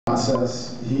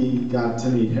process, he got to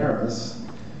meet Harris,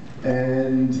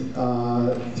 and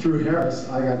through Harris,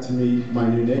 I got to meet my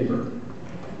new neighbor.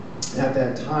 At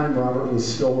that time, Robert was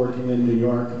still working in New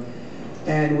York,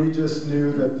 and we just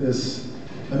knew that this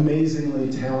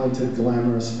amazingly talented,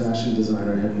 glamorous fashion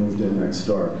designer had moved in next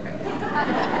door.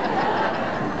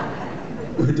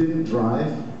 Who didn't drive,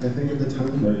 I think at the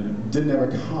time, or didn't have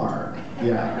a car.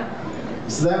 Yeah.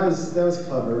 So that was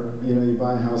clever. You know, you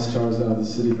buy house-chars out of the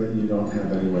city, but you don't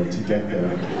have any way to get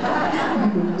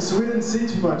there. So we didn't see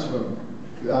too much of him.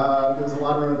 There was a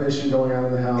lot of renovation going on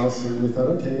in the house, and we thought,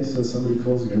 okay, so somebody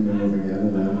cool's going to be moving in,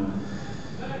 and then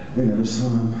we never saw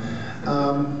him.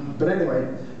 But anyway,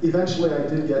 eventually I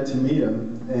did get to meet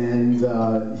him, and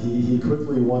he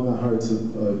quickly won the hearts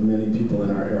of many people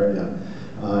in our area,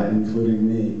 including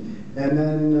me. And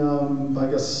then, I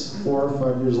guess 4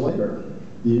 or 5 years later,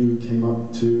 you came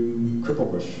up to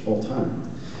Cripplebush full time,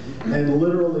 and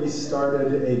literally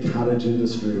started a cottage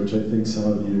industry, which I think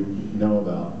some of you know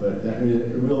about, but I mean,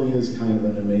 it really is kind of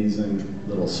an amazing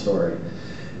little story.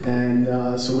 And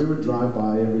so we would drive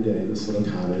by every day, this little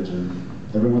cottage, and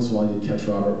every once in a while you'd catch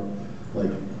Robert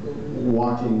like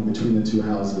walking between the two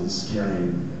houses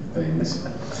carrying things.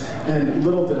 And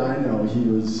little did I know he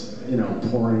was, you know,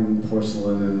 pouring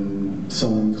porcelain and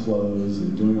sewing clothes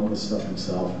and doing all this stuff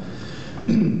himself.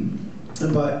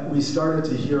 But we started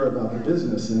to hear about the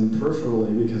business, and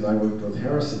peripherally, because I worked with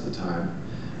Harris at the time,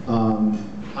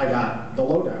 I got the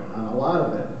lowdown on a lot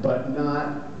of it, but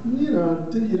not, you know,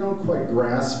 you don't quite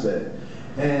grasp it.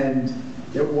 And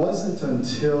it wasn't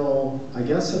until, I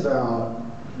guess about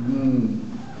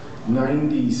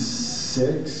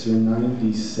 96 or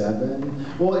 97,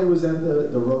 well, it was at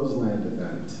the Roseland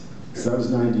event, so that was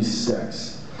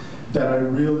 96, that I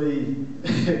really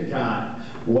got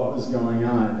what was going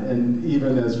on. And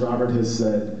even as Robert has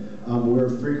said, we're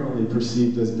frequently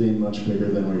perceived as being much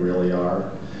bigger than we really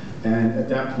are. And at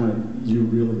that point, you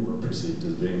really were perceived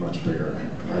as being much bigger,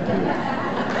 I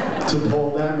believe. To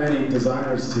pull that many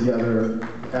designers together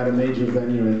at a major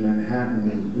venue in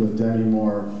Manhattan with Demi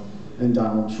Moore and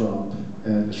Donald Trump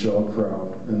and Sheryl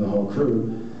Crow and the whole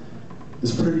crew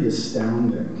is pretty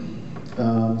astounding.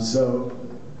 So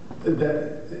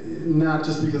that, not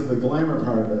just because of the glamour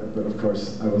part of it, but of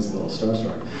course I was a little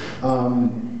starstruck.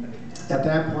 At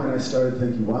that point I started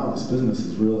thinking, wow, this business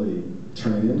is really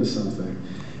turning into something.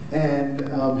 And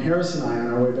Harris and I, on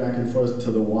our way back and forth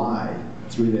to the Y,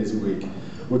 3 days a week,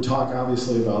 would talk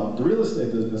obviously about the real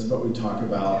estate business, but we'd talk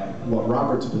about what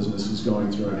Robert's business was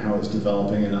going through and how it was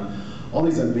developing, and all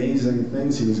these amazing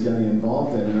things he was getting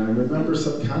involved in. And I remember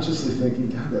subconsciously thinking,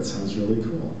 God, that sounds really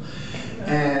cool.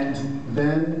 And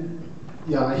then,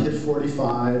 yeah, I hit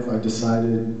 45, I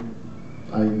decided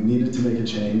I needed to make a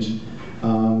change,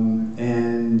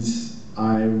 and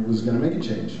I was going to make a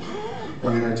change.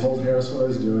 And I told Harris what I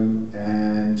was doing,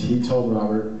 and he told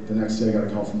Robert. The next day I got a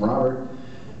call from Robert,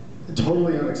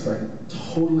 totally unexpected,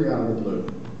 totally out of the blue.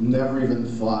 Never even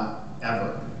thought,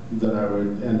 ever, that I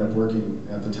would end up working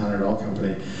at the Tyner Doll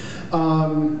Company.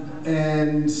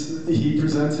 And he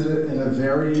presented it in a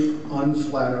very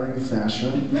unflattering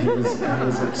fashion. He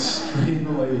was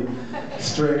extremely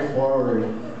straightforward.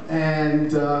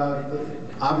 And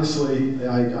obviously,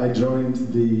 I joined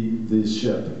the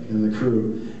ship and the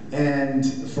crew. And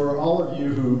for all of you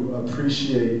who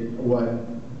appreciate what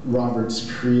Robert's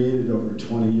created over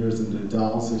 20 years and the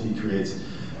dolls that he creates,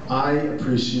 I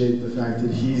appreciate the fact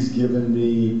that he's given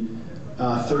me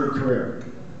a third career.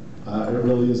 It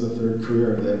really is a third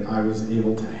career that I was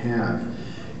able to have.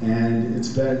 And it's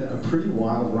been a pretty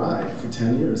wild ride for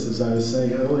 10 years. As I was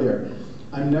saying earlier,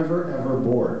 I'm never ever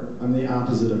bored. I'm the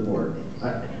opposite of bored.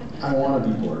 I want to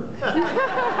be bored.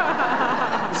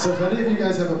 So if any of you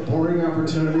guys have a boring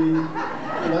opportunity,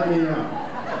 let me know.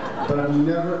 But I'm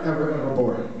never ever ever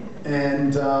bored.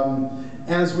 And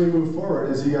as we move forward,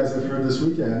 as you guys have heard this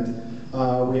weekend,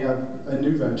 we have a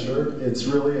new venture. It's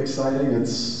really exciting.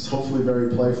 It's hopefully very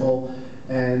playful,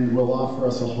 and will offer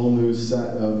us a whole new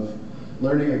set of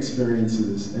learning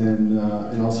experiences and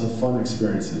also fun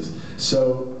experiences.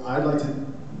 So I'd like to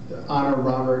honor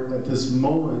Robert at this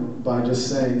moment by just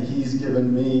saying he's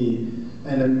given me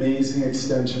an amazing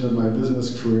extension of my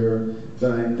business career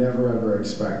that I never ever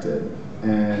expected.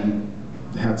 And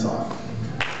hats off.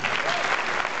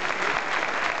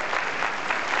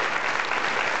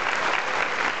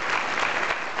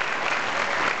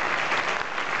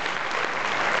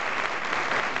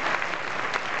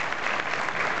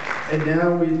 And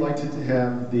now we'd like to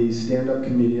have the stand-up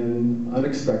comedian,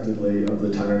 unexpectedly, of the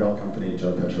Tyner Doll Company,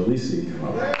 Joe Petrolisi, come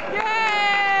up. Yay!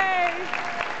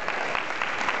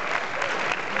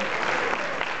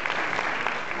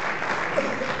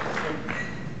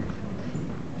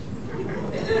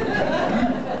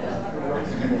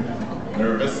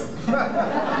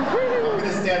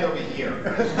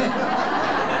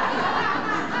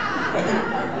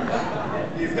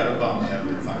 He's got a bum head,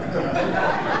 but it's not gonna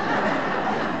happen.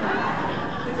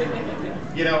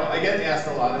 You know, I get asked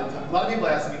a lot of people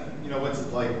ask me, you know, what's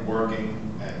it like working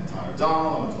at Tom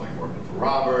O'Donnell, what's it like working for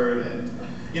Robert, and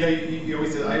you know, you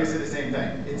always say, I always say the same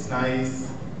thing. It's nice.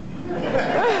 To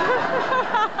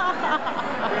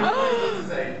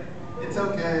say, it's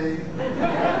okay.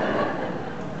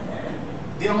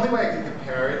 The only way I can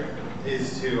compare it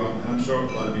is to, and I'm sure a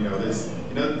lot of you know this,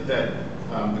 you know that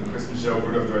the Christmas show,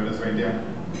 Rudolph the Red-Nosed Reindeer?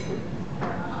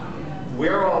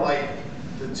 We're all like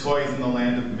the toys in the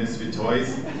land of misfit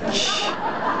toys.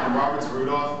 And Robert's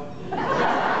Rudolph.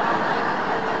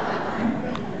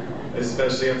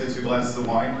 Especially after 2 glasses of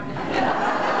wine.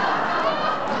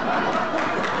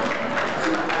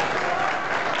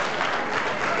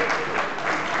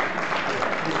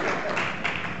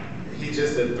 He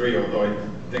just said 3, although I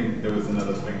think there was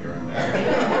another finger in there.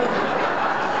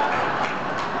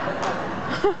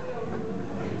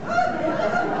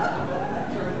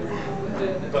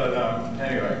 But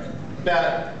anyway,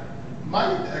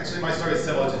 actually my story is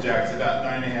similar to Jack's. About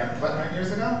 9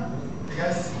 years ago, I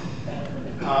guess.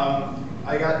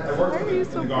 I worked in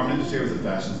the garment industry. I was a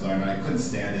fashion designer, and I couldn't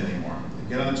stand it anymore. I'd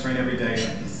get on the train every day,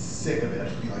 and I'd be sick of it.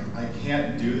 I'd be like, I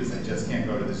can't do this. I just can't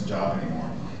go to this job anymore.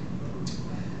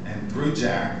 And through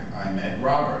Jack, I met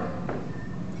Robert.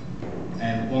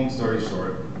 And long story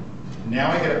short, now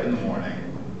I get up in the morning,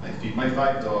 I feed my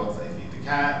 5 dogs, I feed the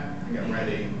cat, I get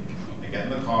ready, I get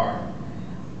in the car,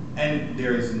 and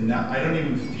I don't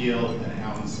even feel an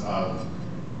ounce of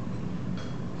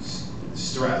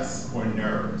stress or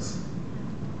nerves,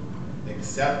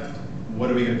 except what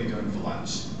are we going to be doing for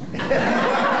lunch?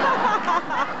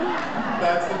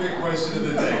 That's the big question of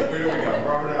the day. Where do we go?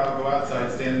 Robert and I will go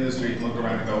outside, stand in the street, and look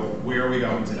around and go, where are we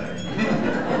going today?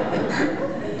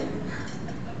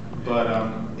 But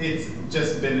it's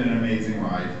just been an amazing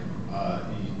ride.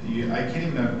 You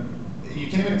can't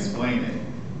even explain it.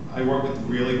 I work with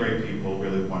really great people,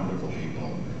 really wonderful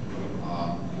people.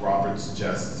 Robert's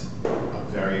just a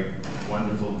very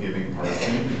wonderful, giving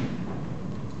person.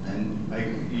 And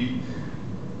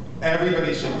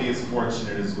everybody should be as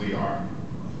fortunate as we are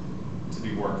to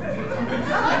be working for a company.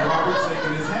 And Robert's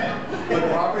shaking his head. But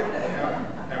Robert, you know,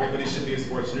 everybody should be as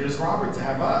fortunate as Robert to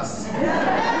have us.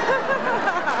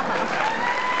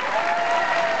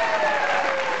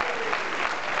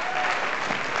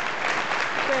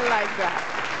 They like that.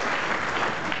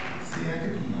 See, I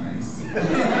could be nice.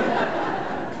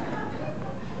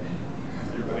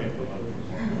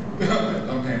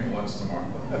 I'm paying for lunch tomorrow.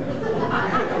 No,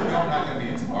 I'm not going to be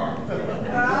in tomorrow.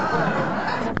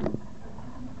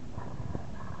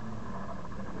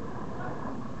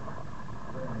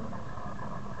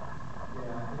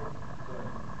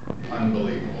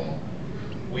 Unbelievable.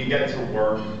 We get to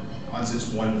work on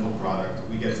such wonderful product.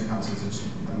 We get to come to such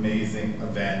amazing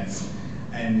events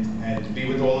and be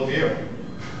with all of you.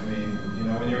 I mean, you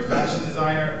know, when you're a fashion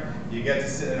designer, you get to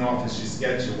sit in an office, you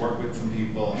sketch, you work with some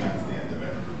people, and that's the end of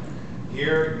it.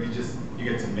 Here, you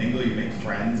get to mingle, you make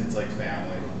friends, it's like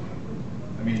family.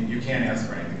 I mean, you can't ask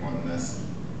for anything more than this.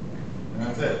 And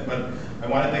that's it. But I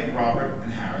want to thank Robert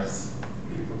and Harris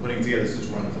for putting together such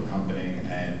a wonderful company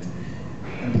and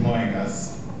employing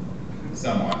us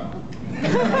somewhat.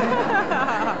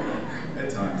 At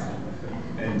times.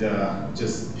 And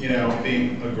just, you know,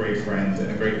 being a great friend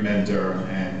and a great mentor,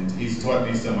 and he's taught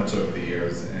me so much over the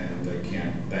years, and I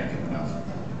can't thank him enough.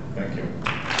 Thank you.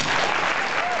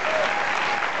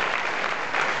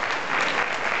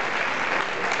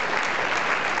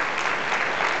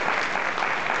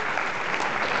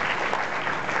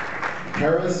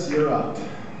 Harris, you're up.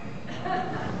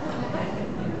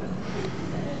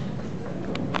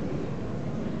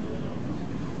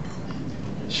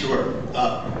 Sure.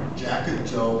 Jack and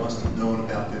Joe must have known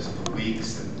about this for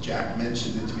weeks, and Jack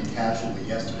mentioned it to me casually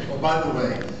yesterday. Oh, by the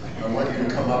way, I want you to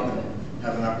come up and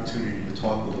have an opportunity to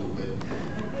talk a little bit.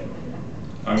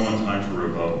 I want time for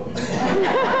rebuttal.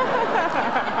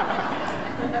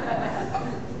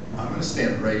 I'm going to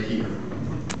stand right here.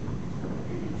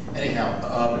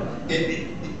 Anyhow,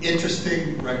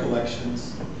 interesting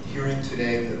recollections. Hearing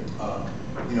today that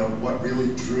you know, what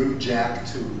really drew Jack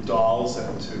to dolls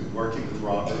and to working with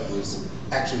Robert was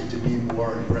actually Demi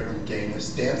Moore and Gregory Gaines,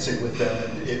 dancing with them,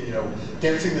 and you know,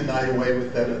 dancing the night away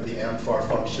with them at the AmFAR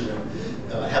function,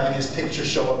 and having his picture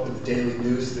show up in the Daily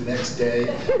News the next day,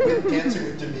 dancing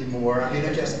with Demi Moore. I mean,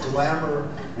 I guess glamour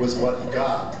was what he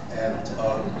got, and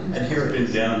here it Been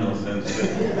is. downhill since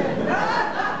then.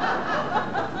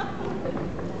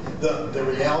 The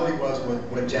reality was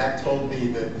when Jack told me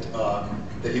that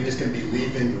that he was going to be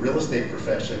leaving the real estate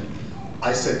profession,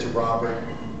 I said to Robert,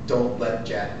 don't let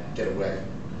Jack get away.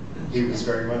 He was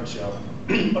very much a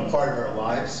part of our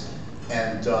lives,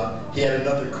 and he had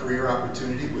another career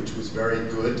opportunity which was very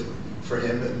good for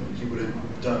him, and he would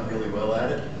have done really well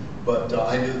at it. But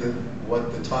I knew that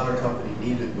what the Tonner Company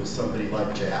needed was somebody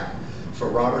like Jack. For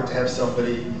Robert to have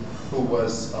somebody who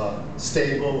was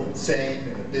stable and sane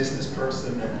and a business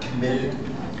person and committed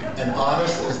and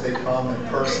honest as they come and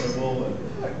personable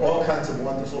and all kinds of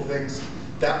wonderful things,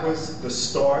 that was the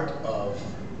start of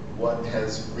what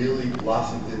has really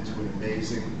blossomed into an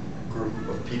amazing group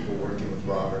of people working with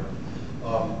Robert.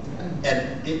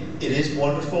 And it is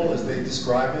wonderful as they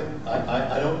describe it.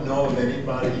 I don't know of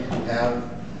anybody who have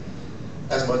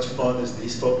as much fun as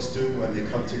these folks do when they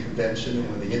come to convention and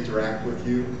when they interact with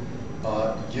you.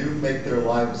 You make their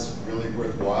lives really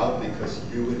worthwhile because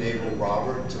you enable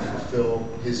Robert to fulfill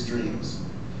his dreams.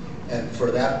 And for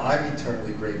that, I'm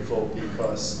eternally grateful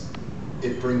because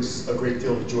it brings a great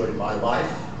deal of joy to my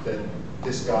life that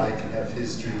this guy can have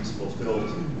his dreams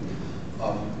fulfilled.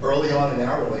 Early on in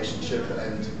our relationship,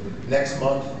 and next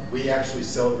month, we actually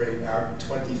celebrate our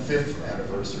 25th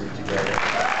anniversary together.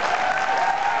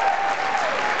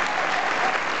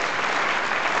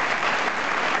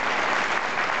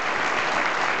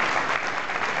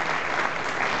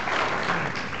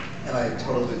 And I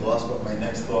totally lost what my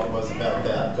next thought was about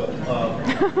that,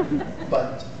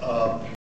 but